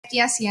typed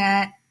yes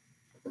yet.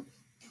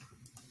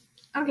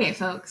 Okay,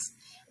 folks,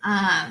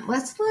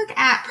 let's look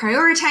at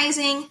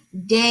prioritizing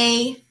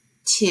day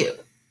 2.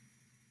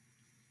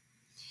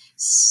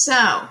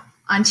 So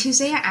on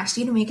Tuesday, I asked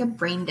you to make a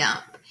brain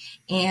dump,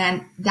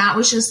 and that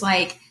was just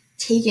like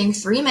taking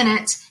 3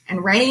 minutes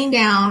and writing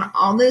down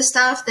all the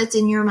stuff that's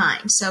in your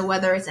mind. So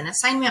whether it's an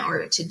assignment or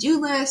a to-do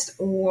list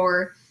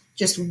or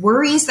just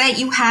worries that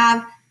you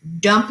have,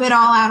 dump it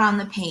all out on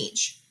the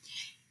page.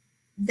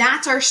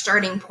 That's our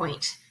starting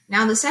point.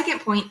 Now, the second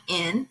point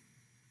in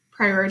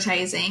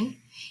prioritizing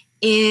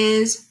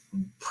is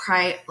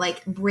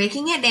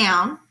breaking it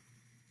down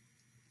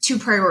to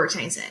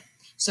prioritize it.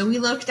 So we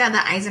looked at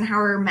the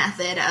Eisenhower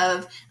method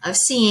of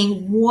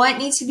seeing what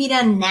needs to be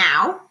done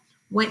now,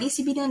 what needs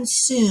to be done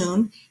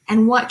soon,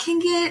 and what can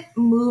get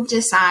moved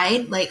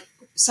aside, like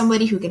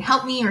somebody who can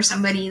help me or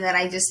somebody that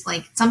I just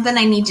like, something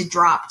I need to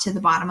drop to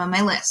the bottom of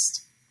my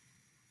list.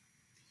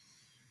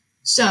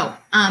 So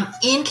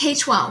in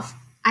K-12,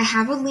 I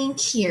have a link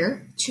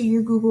here to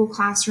your Google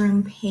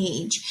Classroom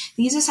page.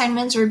 These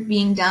assignments are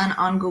being done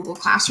on Google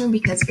Classroom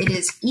because it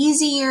is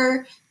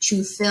easier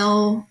to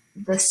fill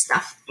the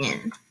stuff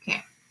in.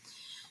 Okay.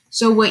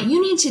 So what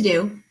you need to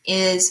do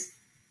is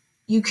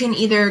you can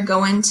either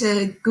go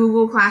into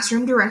Google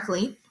Classroom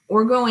directly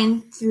or go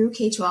in through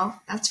K-12.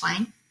 That's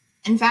fine.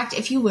 In fact,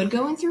 if you would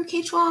go in through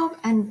K-12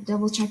 and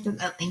double check that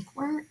that link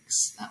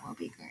works, that would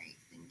be great.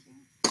 Thank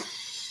you.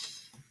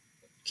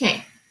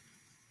 Okay.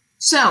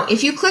 So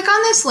if you click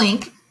on this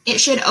link,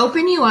 it should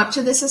open you up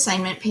to this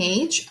assignment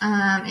page.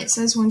 It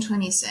says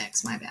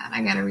 126. My bad.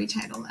 I got to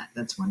retitle that.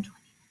 That's 120.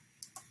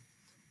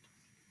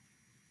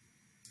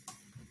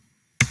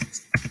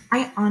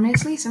 I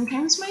honestly,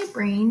 sometimes my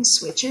brain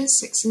switches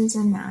 6s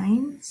and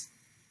 9s.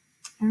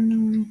 I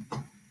don't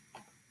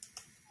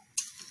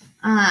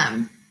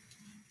know.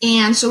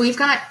 And so we've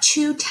got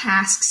 2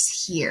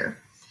 tasks here.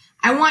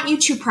 I want you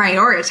to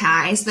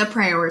prioritize the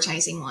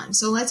prioritizing one.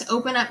 So let's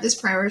open up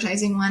this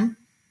prioritizing one.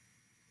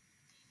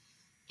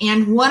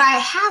 And what I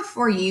have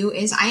for you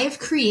is I have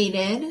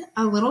created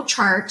a little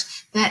chart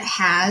that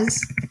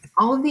has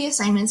all of the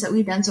assignments that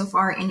we've done so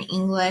far in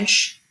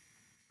English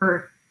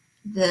for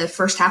the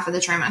first half of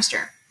the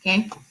trimester,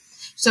 okay?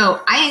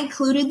 So I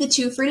included the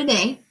 2 for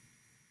today.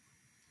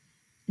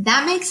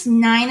 That makes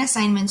 9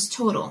 assignments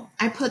total.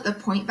 I put the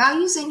point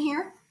values in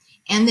here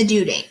and the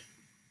due date.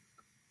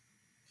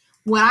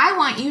 What I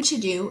want you to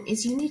do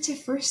is you need to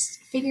first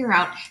figure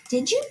out,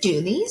 did you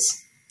do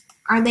these?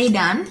 Are they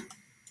done?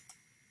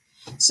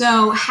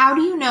 So how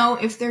do you know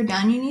if they're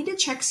done? You need to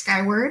check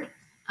Skyward,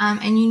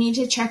 and you need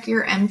to check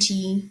your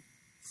MT3,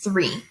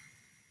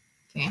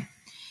 okay?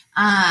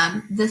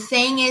 The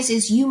thing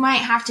is you might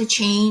have to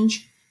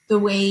change the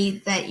way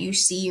that you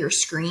see your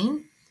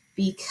screen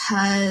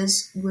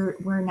because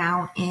we're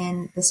now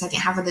in the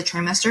second half of the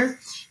trimester,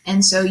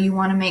 and so you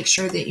want to make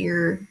sure that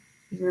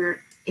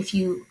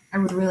I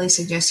would really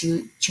suggest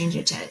you change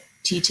it to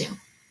T2.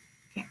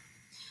 Okay,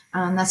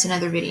 that's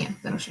another video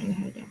that'll show you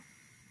how to do.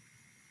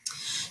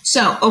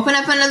 So open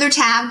up another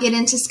tab, get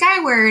into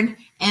Skyward,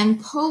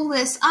 and pull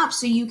this up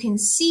so you can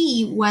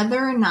see whether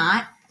or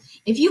not,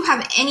 if you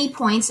have any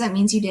points, that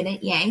means you did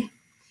it, yay.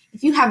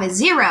 If you have a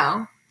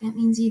 0, that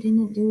means you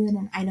didn't do it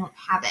and I don't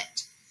have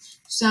it.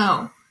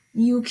 So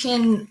you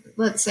can,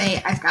 let's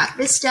say I've got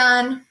this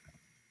done.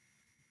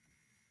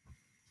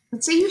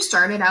 Let's say you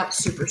started out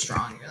super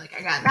strong. You're like,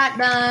 I got that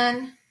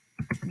done.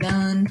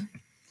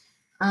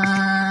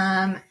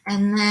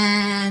 And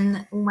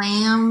then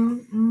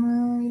lamb,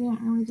 no, we didn't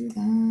really do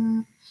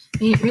that.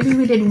 Maybe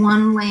we did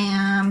 1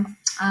 lamb,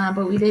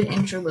 but we did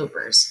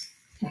interlopers.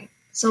 Okay,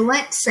 so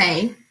let's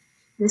say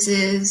this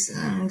is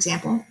an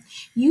example.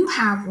 You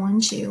have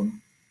 1, 2,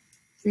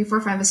 3,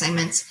 4, 5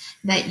 assignments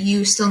that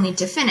you still need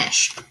to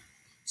finish.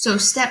 So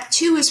step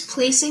 2 is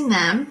placing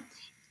them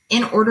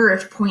in order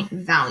of point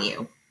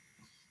value.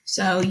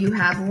 So you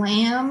have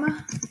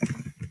lamb,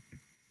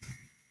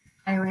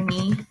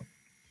 irony,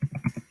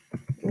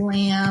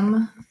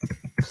 lamb,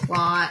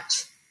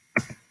 plot,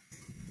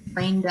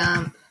 brain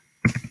dump,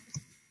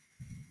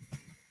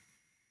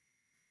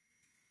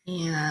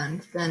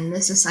 and then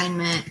this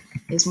assignment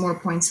is more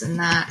points than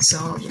that, so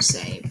I'll just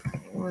say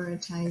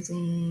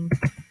prioritizing,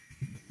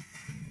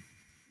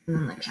 and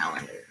then the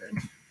calendar.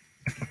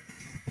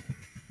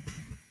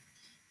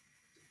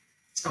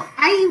 So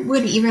I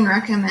would even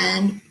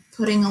recommend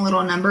putting a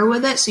little number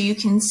with it so you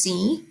can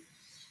see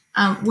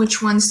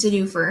which ones to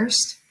do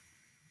first.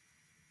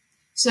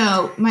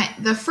 So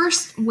the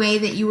first way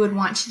that you would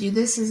want to do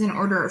this is in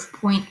order of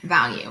point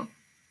value.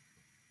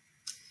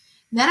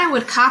 Then I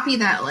would copy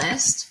that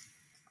list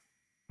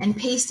and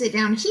paste it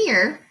down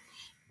here,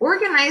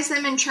 organize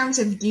them in terms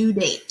of due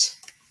date.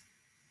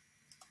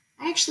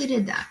 I actually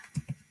did that.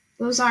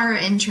 Those are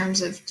in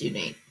terms of due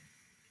date.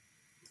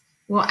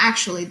 Well,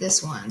 actually,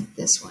 this one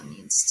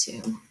needs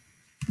to,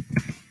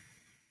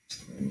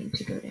 so we need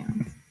to go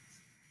down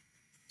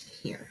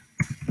here.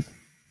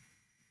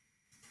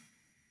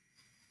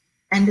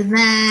 And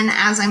then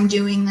as I'm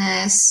doing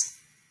this,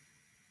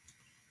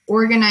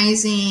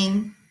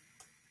 organizing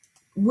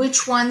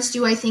which ones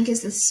do I think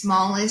is the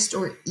smallest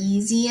or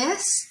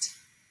easiest?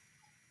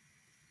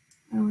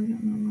 Oh, I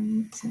don't know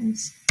why it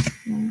says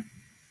that.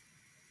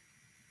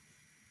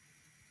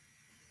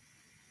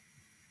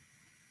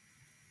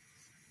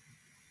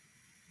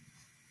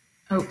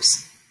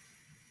 Oops.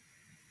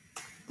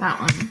 That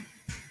one.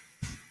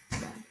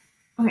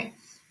 Okay.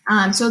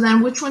 So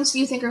then which ones do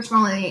you think are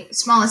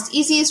smallest,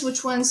 easiest?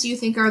 Which ones do you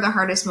think are the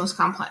hardest, most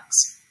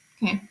complex?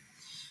 Okay.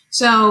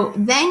 So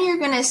then you're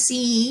going to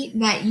see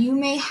that you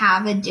may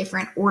have a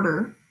different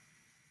order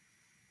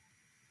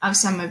of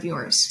some of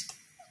yours.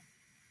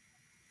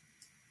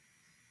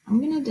 I'm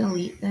going to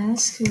delete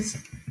this because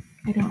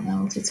I don't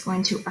know if it's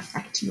going to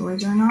affect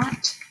yours or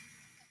not.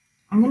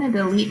 I'm going to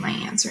delete my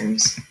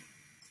answers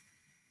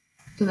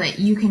so that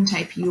you can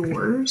type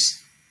yours.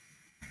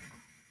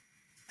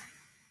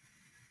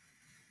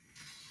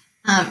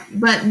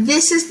 But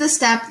this is the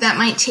step that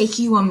might take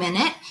you a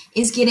minute,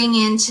 is getting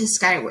into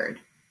Skyward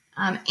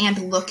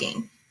and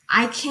looking.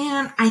 I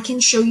can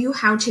show you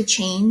how to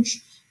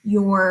change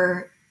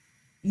your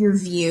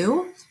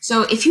view.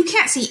 So if you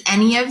can't see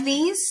any of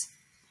these,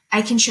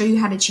 I can show you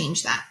how to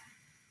change that.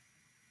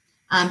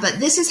 But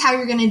this is how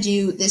you're going to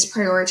do this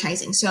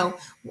prioritizing. So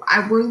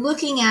we're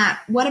looking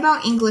at, what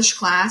about English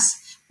class?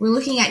 We're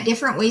looking at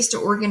different ways to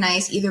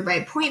organize, either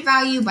by point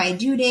value, by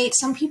due date.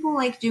 Some people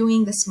like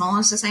doing the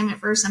smallest assignment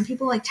first. Some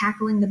people like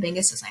tackling the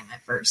biggest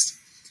assignment first.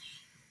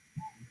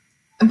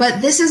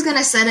 But this is going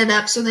to set it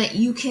up so that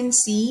you can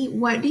see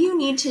what do you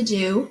need to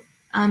do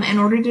in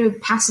order to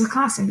pass the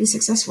class and be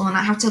successful and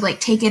not have to like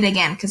take it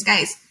again. Because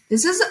guys,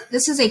 this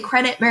is a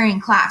credit-bearing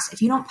class.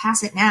 If you don't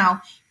pass it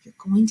now, you're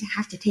going to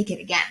have to take it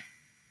again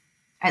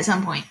at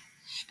some point.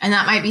 And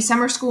that might be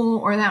summer school,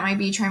 or that might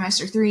be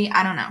trimester 3.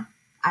 I don't know.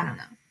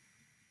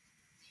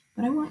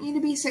 But I want you to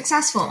be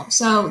successful.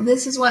 So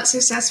this is what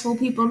successful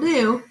people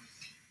do,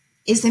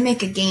 is they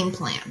make a game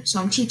plan. So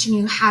I'm teaching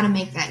you how to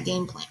make that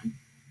game plan.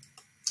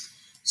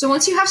 So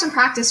once you have some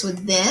practice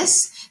with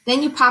this,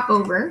 then you pop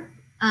over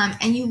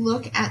and you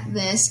look at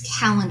this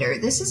calendar.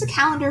 This is a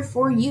calendar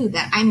for you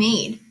that I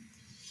made.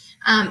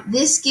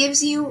 This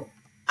gives you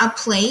a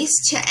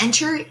place to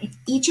enter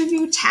each of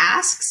your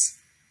tasks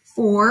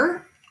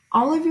for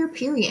all of your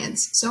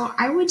periods. So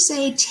I would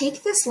say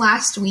take this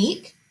last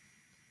week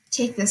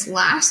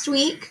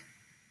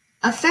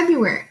of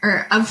February,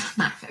 or of,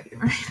 not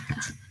February,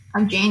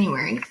 of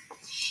January,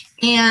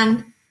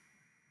 and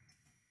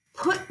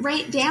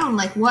write down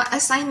like what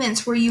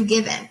assignments were you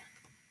given.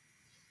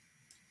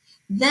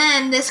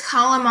 Then this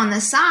column on the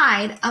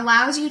side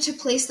allows you to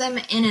place them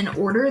in an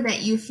order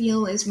that you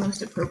feel is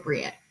most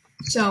appropriate.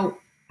 So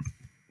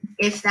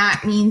if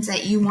that means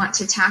that you want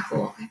to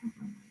tackle,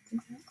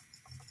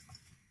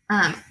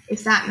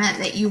 if that meant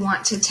that you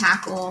want to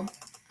tackle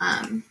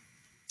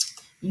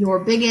your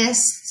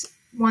biggest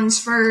ones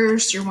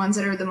first, your ones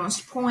that are the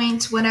most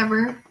points,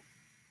 whatever,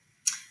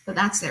 but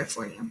that's there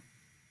for you.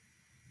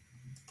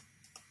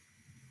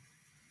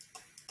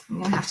 I'm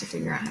going to have to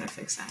figure out how to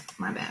fix that.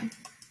 My bad.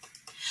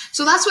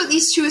 So that's what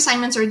these 2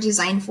 assignments are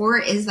designed for,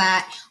 is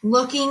that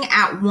looking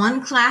at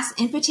one class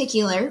in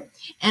particular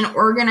and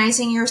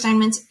organizing your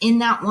assignments in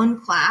that one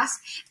class,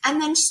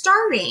 and then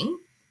starting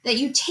that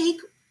you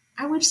take,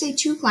 I would say,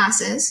 2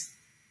 classes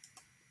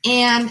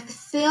and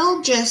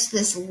fill just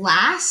this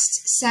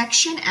last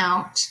section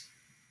out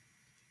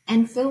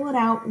and fill it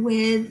out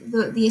with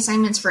the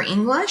assignments for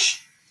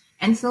English,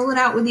 and fill it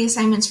out with the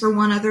assignments for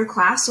one other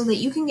class, so that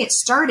you can get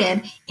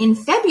started in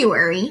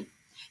February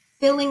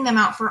filling them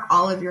out for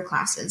all of your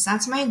classes.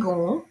 That's my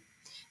goal,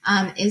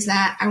 is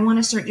that I want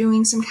to start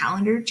doing some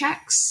calendar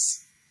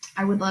checks.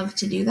 I would love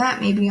to do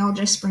that. Maybe I'll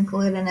just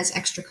sprinkle it in as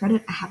extra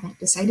credit. I haven't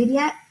decided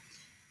yet.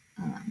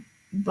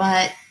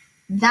 But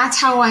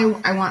that's how I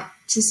want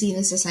to see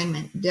this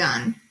assignment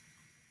done.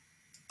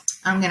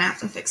 I'm going to have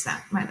to fix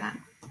that. My bad.